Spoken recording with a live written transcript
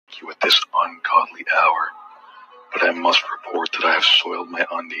you at this ungodly hour, but I must report that I have soiled my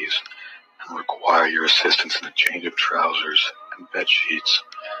undies and require your assistance in a change of trousers and bed sheets,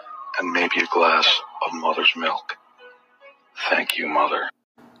 and maybe a glass of mother's milk. Thank you, Mother.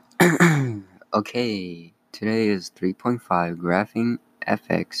 Okay, today is 3.5 graphing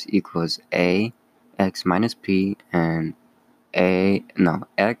fx equals a x minus p and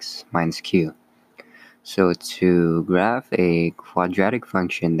x minus q. So to graph a quadratic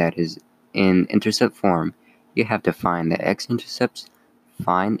function that is in intercept form, you have to find the x-intercepts,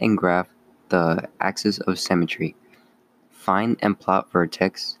 find and graph the axis of symmetry, find and plot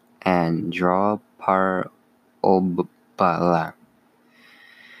vertex, and draw parabola.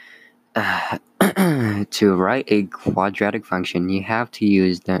 To write a quadratic function, you have to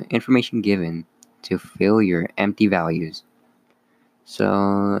use the information given to fill your empty values.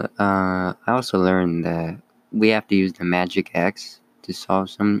 So I also learned that we have to use the magic X to solve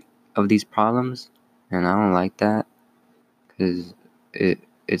some of these problems, and I don't like that because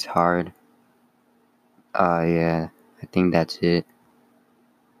it's hard. Yeah, I think that's it.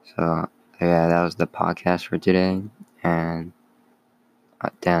 So yeah, that was the podcast for today, and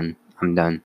then I'm done.